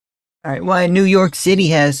Alright, why New York City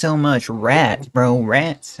has so much rats, bro?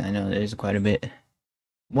 Rats? I know there's quite a bit.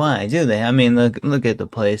 Why do they? I mean, look at the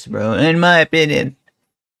place, bro. In my opinion,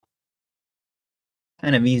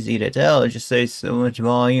 kind of easy to tell. It just says so much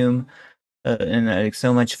volume and like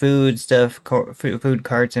so much food stuff, food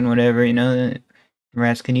carts and whatever. You know,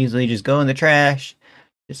 rats can easily just go in the trash,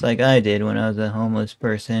 just like I did when I was a homeless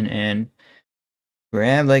person, and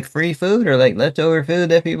grab like free food or like leftover food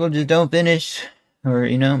that people just don't finish, or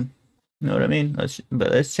you know what I mean.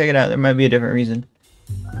 Let's check it out. There might be a different reason.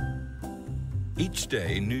 Each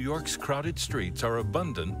day, New York's crowded streets are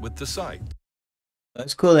abundant with the sight.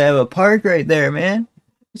 That's cool. They have a park right there, man.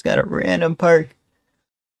 It's got a random park.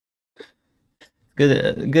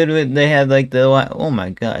 Good. They have like the. Oh my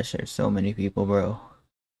gosh, there's so many people, bro.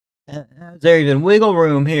 How's there even wiggle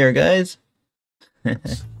room here, guys?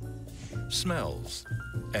 Smells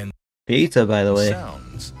and Pizza, by the way.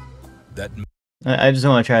 Sounds that I just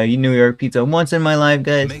want to try New York pizza once in my life,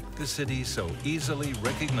 guys. make the city so easily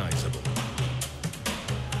recognizable.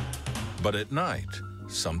 But at night,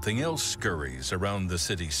 something else scurries around the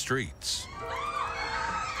city streets.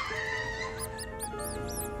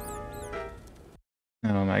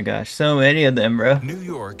 Oh my gosh, so many of them, bro. New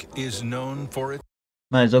York is known for its...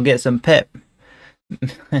 Might as well get some pep.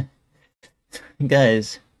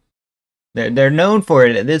 Guys, they're known for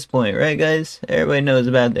it at this point, right, guys? Everybody knows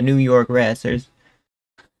about the New York rats. There's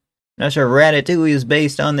not sure Ratatouille is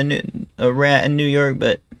based on a rat in New York,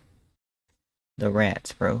 but the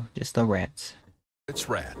rats, bro, just the rats. It's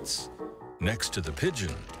rats. Next to the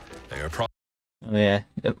pigeon, they are Oh yeah,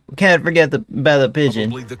 can't forget about the pigeon.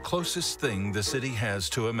 probably the closest thing the city has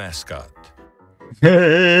to a mascot.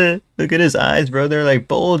 Look at his eyes, bro. They're like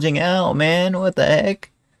bulging out, man. What the heck?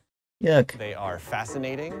 Yuck. They are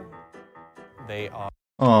fascinating. They Aww.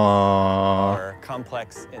 are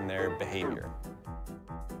complex in their behavior.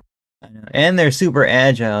 I know. And they're super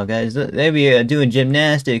agile, guys. They be doing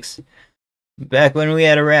gymnastics. Back when we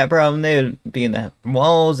had a rat problem, they would be in the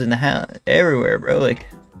walls, in the house, everywhere, bro. Like,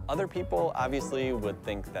 Other people obviously would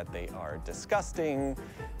think that they are disgusting,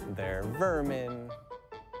 they're vermin.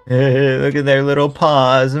 look at their little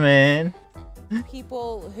paws, man.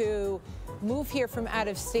 People who move here from out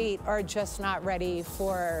of state are just not ready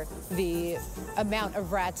for the amount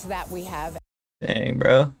of rats that we have. Dang,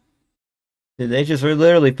 bro. Did they just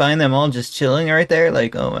literally find them all just chilling right there?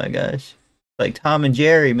 Like, oh my gosh. Like Tom and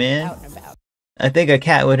Jerry, man. Out and about. I think a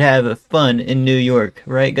cat would have fun in New York,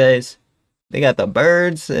 right, guys? They got the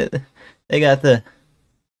birds. They got the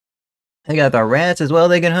rats as well.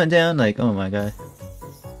 They can hunt down. Like, oh my god.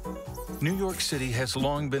 New York City has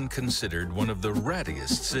long been considered one of the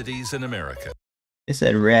rattiest cities in America. They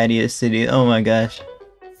said rattiest city. Oh my gosh.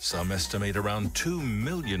 Some estimate around 2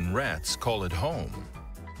 million rats call it home.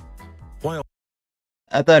 While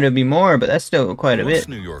I thought it'd be more, but that's still quite a most bit.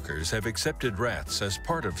 New Yorkers have accepted rats as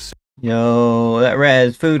part of Yo, that rat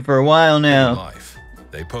has food for a while now. life,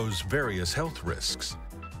 they pose various health risks.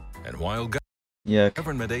 And while Yuck.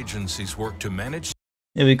 government agencies work to manage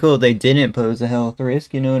It'd be cool if they didn't pose a health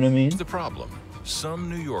risk, you know what I mean? the problem, some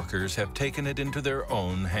New Yorkers have taken it into their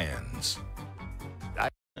own hands.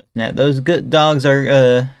 Now, those good dogs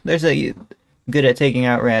are, good at taking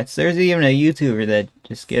out rats. There's even a YouTuber that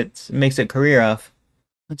just makes a career off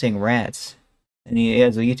hunting rats. And he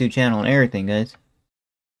has a YouTube channel and everything, guys.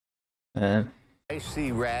 I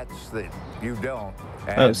see rats that you don't.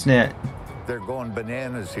 Oh, snap. They're going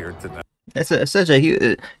bananas here tonight. That's such a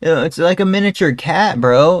huge, it's like a miniature cat,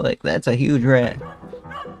 bro. Like, that's a huge rat.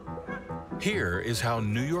 Here is how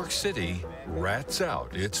New York City rats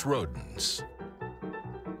out its rodents.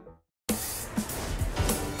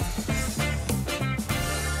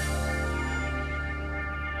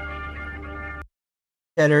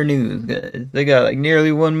 Cheddar News, guys. They got like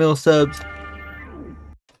nearly 1 mil subs.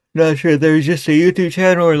 Not sure if there's just a YouTube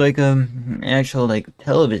channel or like actual like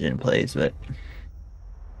television plays, but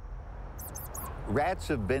Rats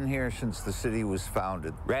have been here since the city was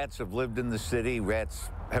founded. Rats have lived in the city. Rats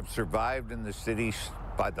have survived in the city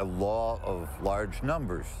by the law of large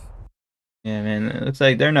numbers. yeah, man, it looks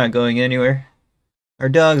like they're not going anywhere. Our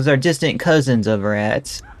dogs are distant cousins of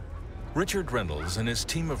rats. Richard Reynolds and his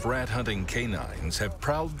team of rat hunting canines have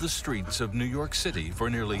prowled the streets of New York City for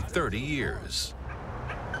nearly 30 years.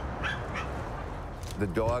 The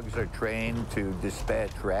dogs are trained to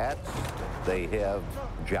dispatch rats. They have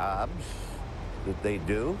jobs that they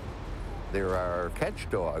do. There are catch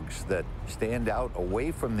dogs that stand out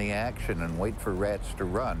away from the action and wait for rats to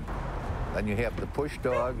run. Then you have the push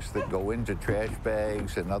dogs that go into trash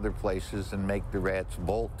bags and other places and make the rats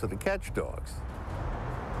bolt to the catch dogs.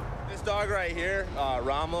 This dog right here,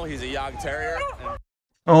 Rommel, he's a Yog Terrier.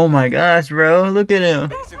 Oh my gosh, bro. Look at him.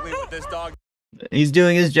 Basically, what this dog He's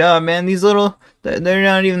doing his job, man. These little, they're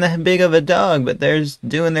not even that big of a dog, but they're just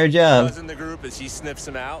doing their job. does in the group is he sniffs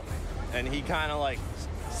him out, and he kind of like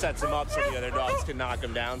sets him up so the other dogs can knock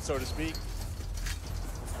him down, so to speak.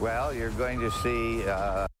 Well, you're going to see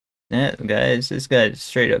Yeah, guys, this guy's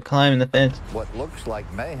straight up climbing the fence. what looks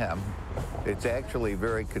like mayhem. It's actually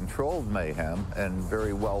very controlled mayhem and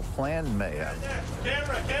very well planned mayhem.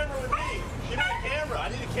 Camera with me. Give me a camera. I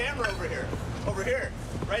need a camera over here. Over here.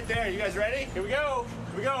 Right there. You guys ready? Here we go.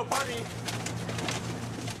 Here we go. Party.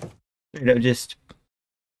 Straight up just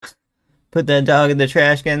put that dog in the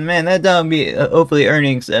trash can. Man, that dog be hopefully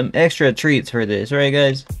earning some extra treats for this, right,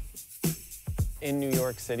 guys? In New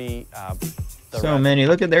York City, So many.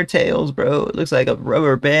 Look at their tails, bro. It looks like a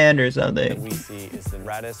rubber band or that something. we see is the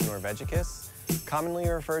Rattus norvegicus, commonly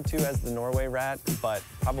referred to as the Norway rat, but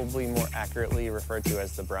probably more accurately referred to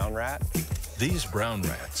as the brown rat. These brown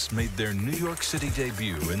rats made their New York City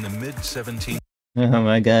debut in the mid-1700s. Oh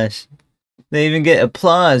my gosh. They even get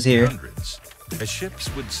applause here. As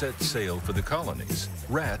ships would set sail for the colonies,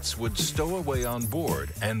 rats would stow away on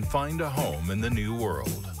board and find a home in the New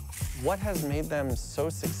World. What has made them so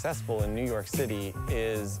successful in New York City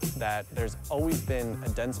is that there's always been a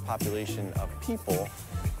dense population of people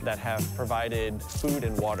that have provided food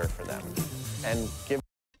and water for them. And given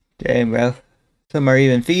Dang, bro. Some are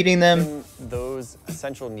even feeding them. those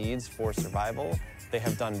essential needs for survival, they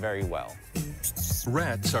have done very well.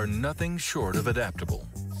 Rats are nothing short of adaptable.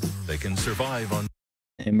 They can survive on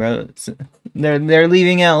Hey, bro. They're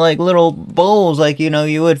leaving out like little bowls, like you know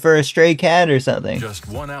you would for a stray cat or something. just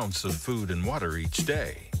 1 ounce of food and water each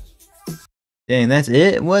day. Dang, that's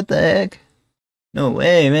it? What the heck? No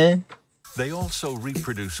way, man. They also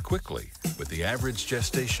reproduce quickly, with the average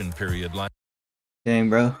gestation period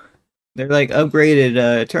Dang, bro. They're like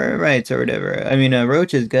upgraded termites or whatever. I mean,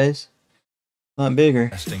 roaches, guys. A lot bigger.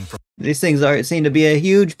 lasting from These things seem to be a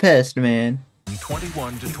huge pest, man.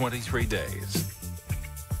 21 to 23 days.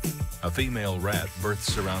 A female rat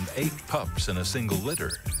births around 8 pups in a single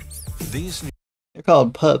litter. These They're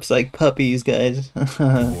called pups, like puppies, guys.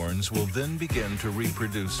 newborns will then begin to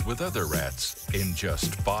reproduce with other rats in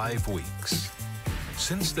just 5 weeks.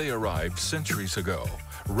 Since they arrived centuries ago,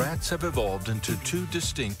 rats have evolved into 2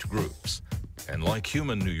 distinct groups. And like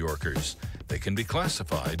human New Yorkers, they can be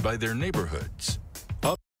classified by their neighborhoods.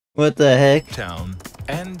 What the heck? Uptown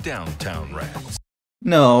and downtown rats.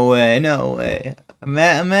 No way, no way.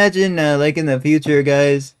 Imagine, like in the future,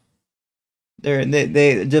 guys.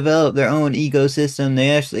 They develop their own ecosystem.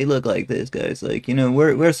 They actually look like this, guys. Like, you know,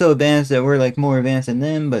 we're so advanced that we're like more advanced than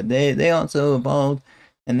them, but they also evolved,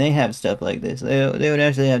 and they have stuff like this. They would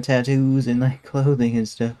actually have tattoos and like clothing and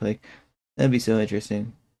stuff. Like, that'd be so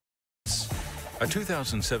interesting. A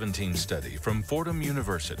 2017 study from Fordham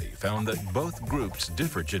University found that both groups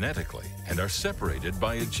differ genetically and are separated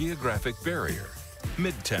by a geographic barrier,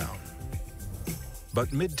 Midtown. But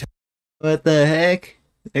Midtown What the heck?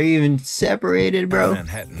 They're even separated, bro.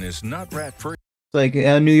 Manhattan is not rat-free. It's like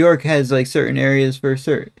how New York has like certain areas for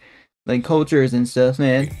certain like cultures and stuff,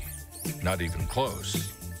 man. Not even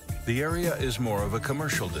close. The area is more of a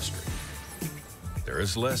commercial district. There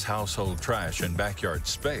is less household trash and backyard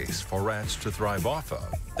space for rats to thrive off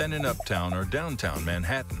of than in uptown or downtown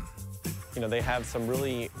Manhattan. You know, they have some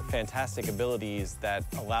really fantastic abilities that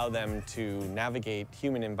allow them to navigate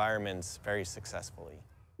human environments very successfully.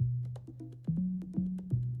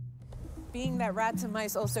 Being that rats and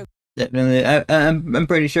mice also Definitely, I'm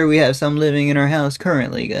pretty sure we have some living in our house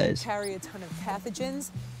currently, guys. carry a ton of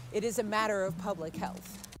pathogens, it is a matter of public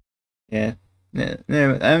health. Yeah,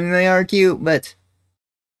 I mean they are cute, but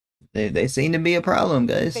they seem to be a problem,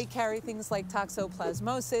 guys. They carry things like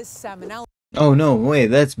toxoplasmosis, salmonella, Oh no, wait,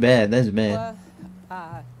 that's bad. That's bad.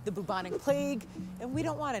 the bubonic plague, and we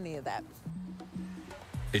don't want any of that.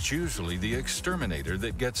 It's usually the exterminator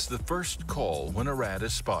that gets the first call when a rat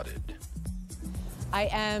is spotted. I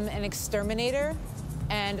am an exterminator,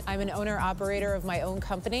 and I'm an owner-operator of my own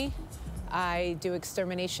company. I do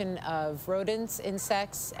extermination of rodents,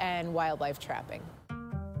 insects, and wildlife trapping.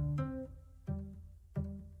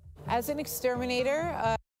 As an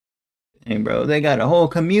exterminator, Hey, bro, they got a whole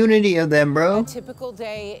community of them, a bro. typical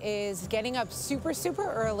day is getting up super, super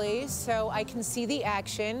early so I can see the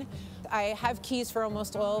action. I have keys for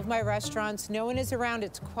almost all of my restaurants. No one is around,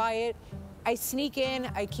 it's quiet. I sneak in,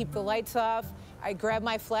 I keep the lights off, I grab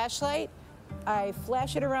my flashlight, I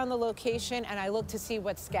flash it around the location, and I look to see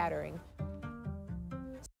what's scattering.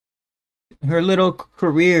 Her little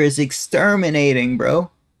career is exterminating,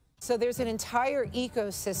 bro. So there's an entire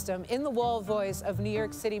ecosystem in the wall voice of New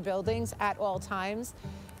York City buildings at all times.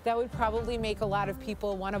 that would probably make a lot of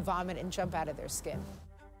people want to vomit and jump out of their skin.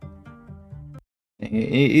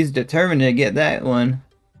 He's determined to get that one.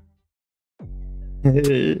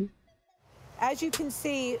 As you can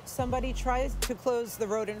see, somebody tries to close the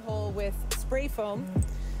rodent hole with spray foam,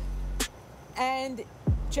 and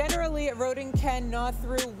generally a rodent can gnaw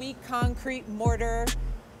through weak concrete, mortar,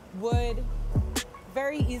 wood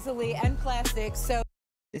very easily, and plastic. So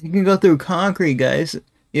you can go through concrete, guys.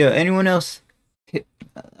 Yo, anyone else?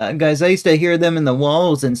 Guys, I used to hear them in the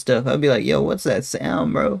walls and stuff. I'd be like, yo, what's that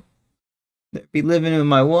sound, bro? They'd be living in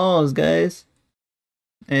my walls, guys.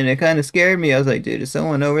 And it kind of scared me. I was like, dude, is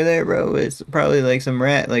someone over there, bro? It's probably like some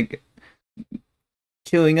rat, like,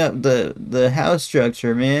 chewing up the house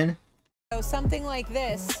structure, man. So something like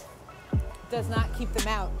this does not keep them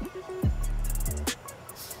out.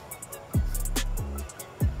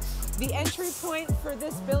 The entry point for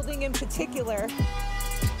this building in particular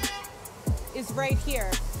is right here.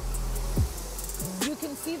 You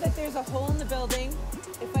can see that there's a hole in the building.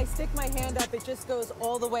 If I stick my hand up, it just goes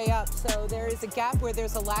all the way up. So there is a gap where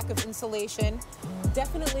there's a lack of insulation.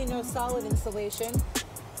 Definitely no solid insulation.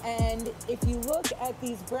 And if you look at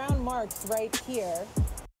these brown marks right here,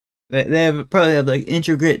 they probably have like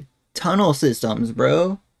intricate tunnel systems,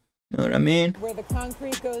 bro. Know what I mean? Where the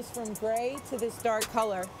concrete goes from gray to this dark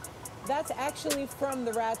color. That's actually from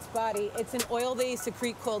the rat's body. It's an oil they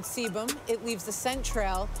secrete called sebum. It leaves a scent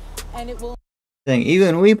trail, and it will Dang,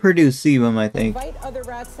 even we produce sebum, I think. invite other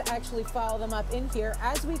rats to actually follow them up in here.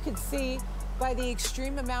 As we could see by the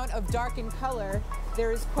extreme amount of darkened color,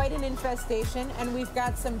 there is quite an infestation, and we've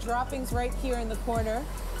got some droppings right here in the corner,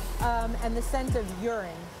 and the scent of urine.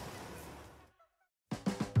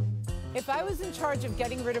 If I was in charge of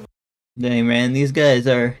getting rid of Dang, man, these guys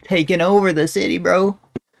are taking over the city, bro.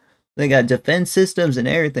 They got defense systems and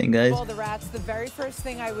everything, guys. all the rats, the very first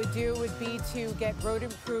thing I would do would be to get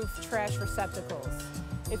rodent-proof trash receptacles.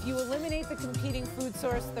 If you eliminate the competing food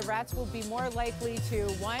source, the rats will be more likely to,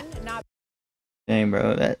 one, not... Dang,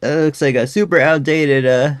 bro, that looks like a super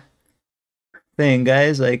outdated thing,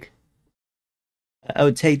 guys. Like, I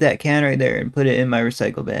would take that can right there and put it in my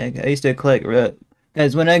recycle bag. I used to collect,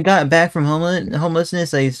 guys, when I got back from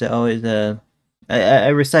homelessness, I used to always, I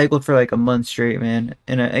recycled for like a month straight, man.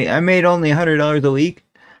 And I made only $100 a week,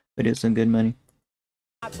 but it was some good money.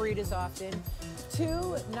 not breed as often.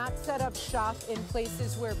 Two, not set up shop in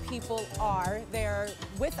places where people are. They're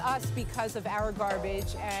with us because of our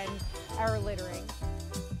garbage and our littering.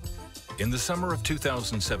 In the summer of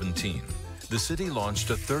 2017, the city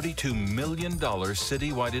launched a $32 million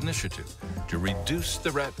citywide initiative to reduce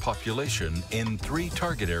the rat population in 3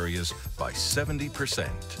 target areas by 70%.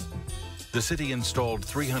 The city installed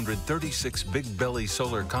 336 big belly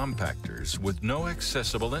solar compactors with no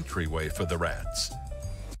accessible entryway for the rats.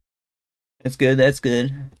 That's good, that's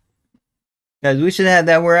good. Guys, we should have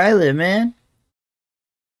that where I live, man.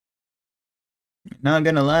 Not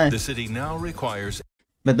gonna lie. The city now requires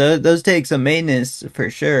But those take some maintenance for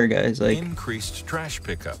sure, guys. Like, increased trash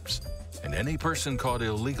pickups, and any person caught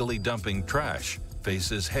illegally dumping trash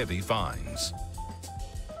faces heavy fines.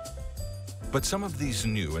 But some of these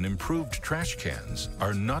new and improved trash cans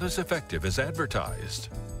are not as effective as advertised.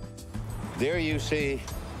 There you see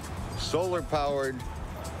solar-powered,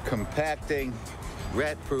 compacting,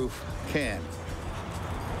 rat-proof can,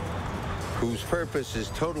 whose purpose is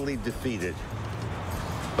totally defeated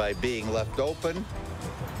by being left open,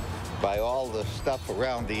 by all the stuff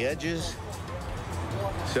around the edges.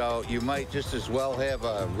 So you might just as well have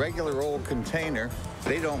a regular old container.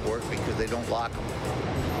 They don't work because they don't lock them.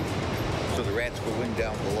 So the rats go in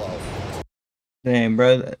down below. damn,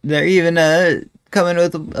 bro. They're even coming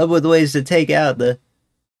up with ways to take out the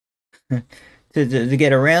to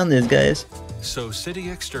get around this, guys. So city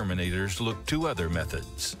exterminators look to other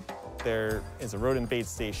methods. There is a rodent bait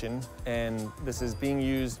station, and this is being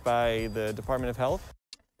used by the Department of Health.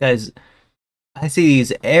 Guys, I see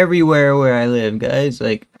these everywhere where I live, guys.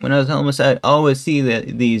 Like, when I was homeless, I'd always see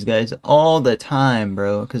these guys all the time,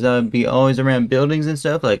 bro. Because I would be always around buildings and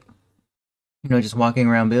stuff, like, you know, just walking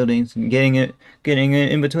around buildings and getting it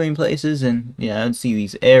in between places. And, yeah, I'd see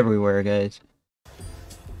these everywhere, guys.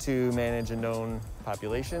 To manage a known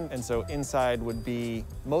population, and so inside would be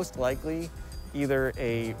most likely either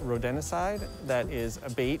a rodenticide that is a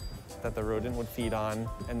bait that the rodent would feed on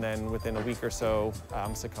and then within a week or so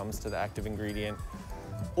succumbs to the active ingredient,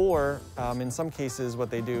 or in some cases what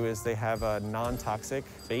they do is they have a non-toxic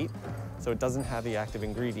bait, so it doesn't have the active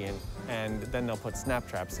ingredient, and then they'll put snap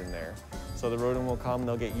traps in there. So the rodent will come,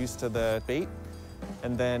 they'll get used to the bait,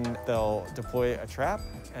 and then they'll deploy a trap,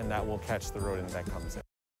 and that will catch the rodent that comes in.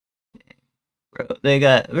 Bro, They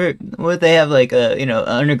got what they have like you know,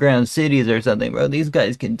 underground cities or something, bro. These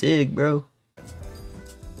guys can dig, bro.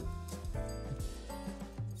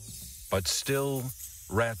 But still,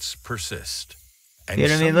 rats persist. And You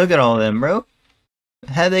know what I mean? Look at all of them, bro.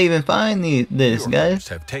 How'd they even find this, guys?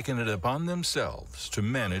 have taken it upon themselves to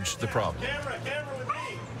manage the problem. Camera with me.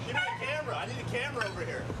 Give me a camera. I need a camera over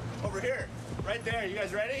here. Over here. Right there. You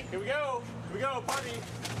guys ready? Here we go. Here we go. Party.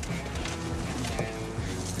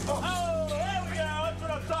 Oh, there we go. That's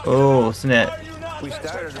what I'm talking about. Snap. We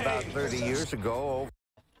started about 30 years ago.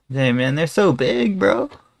 Dang, man, they're so big, bro.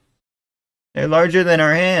 They're larger than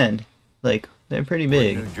our hand. Like, they're pretty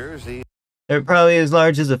big. New Jersey. They're probably as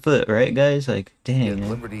large as a foot, right, guys? Like, dang, In man.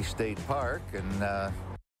 Liberty State Park, and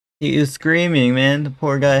He was screaming, man, the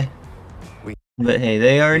poor guy. But hey,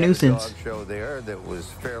 they are a we had nuisance. dog show there that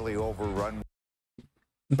was fairly overrun.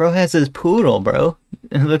 Bro has his poodle, bro.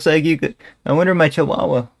 It looks like you could. I wonder my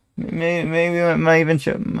Chihuahua. Maybe my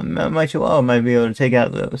Chihuahua might be able to take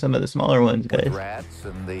out some of the smaller ones, guys. With rats,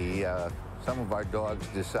 and some of our dogs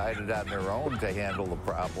decided on their own to handle the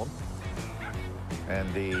problem.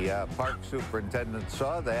 And the park superintendent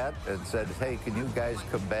saw that and said, "Hey, can you guys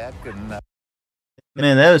come back and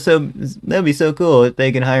Man, that'd be so cool if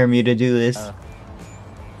they can hire me to do this.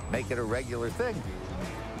 make it a regular thing?"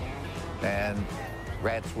 And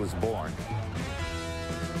Rats was born.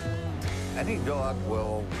 Any dog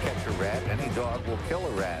will catch a rat. Any dog will kill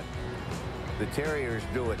a rat. The terriers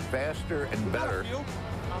do it faster and better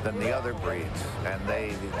than the other breeds, and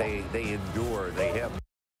they endure. They have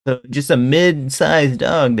So just a mid-sized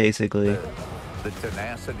dog, basically. the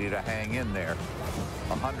tenacity to hang in there.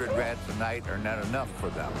 100 rats a night are not enough for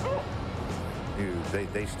them.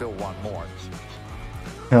 They still want more.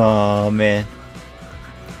 Oh man,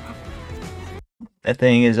 that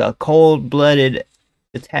thing is a cold-blooded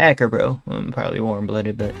attacker, bro. Well, probably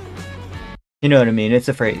warm-blooded, but you know what I mean. It's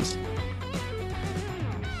a phrase.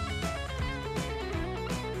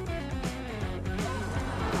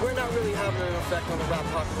 We're not really having an effect on the rat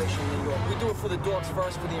population in New York. We do it for the dogs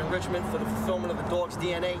first, for the enrichment, for the fulfillment of the dog's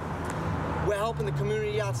DNA. We're helping the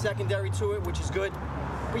community out secondary to it, which is good.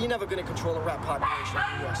 But you're never going to control a rat population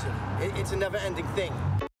in New York City. It's a never-ending thing.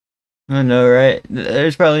 I know, right?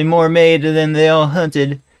 There's probably more made than they all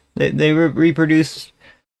hunted. They reproduce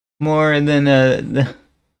more than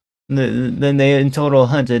they in total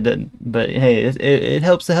hunted. But hey, it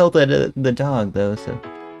helps the health of the dog, though. So.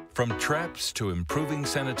 From traps to improving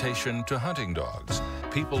sanitation to hunting dogs,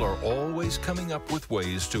 people are always coming up with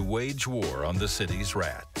ways to wage war on the city's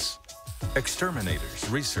rats. Exterminators,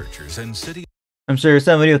 researchers, and city I'm sure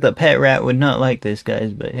somebody with a pet rat would not like this,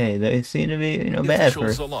 guys, but hey, they seem to be, bad for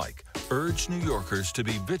officials alike urge New Yorkers to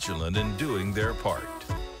be vigilant in doing their part.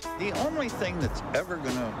 The only thing that's ever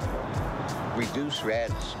going to reduce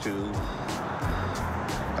rats to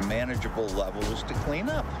a manageable level is to clean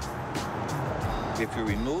up. If you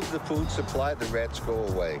remove the food supply, the rats go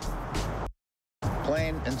away.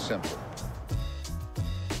 Plain and simple.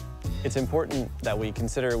 It's important that we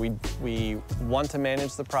consider we want to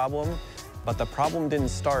manage the problem, but the problem didn't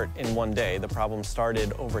start in one day. The problem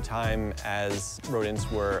started over time as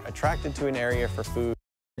rodents were attracted to an area for food.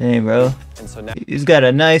 Hey, bro. And so now He's got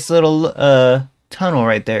a nice little tunnel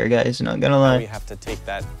right there, guys. Not gonna lie. we have to take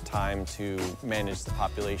that time to manage the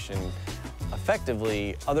population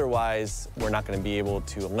effectively. Otherwise, we're not going to be able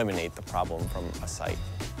to eliminate the problem from a site.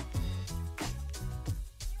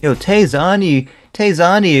 Yo, Tayzani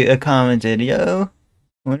commented, yo.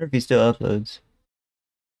 I wonder if he still uploads.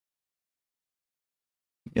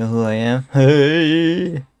 You know who I am?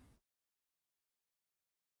 Hey.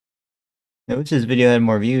 I wish this video had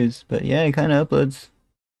more views, but yeah, he kind of uploads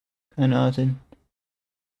kind of often.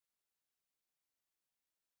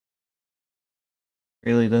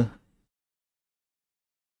 Really though.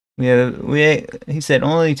 He said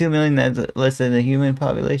only 2 million, that's less than the human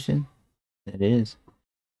population. That is.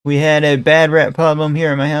 We had a bad rat problem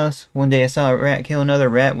here at my house. One day I saw a rat kill another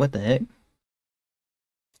rat. What the heck?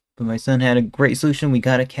 But my son had a great solution. We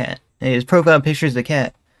got a cat. And his profile picture is the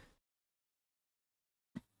cat.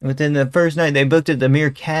 Within the first night they booked it, the mere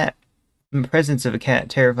cat. The presence of a cat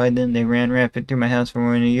terrified them. They ran rapid through my house for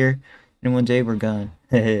more than a year. And one day we're gone.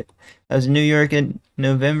 I was in New York in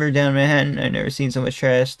November down Manhattan. I've never seen so much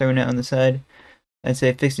trash thrown out on the side. I'd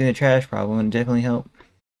say fixing the trash problem would definitely help.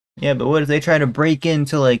 Yeah, but what if they try to break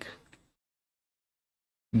into, like,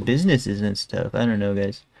 businesses and stuff? I don't know,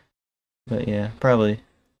 guys. But yeah, probably.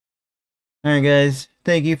 Alright, guys.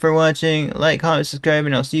 Thank you for watching. Like, comment, subscribe,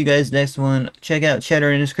 and I'll see you guys next one. Check out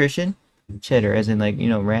Cheddar in the description. Cheddar, as in, like,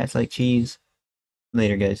 rats like cheese.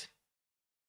 Later, guys.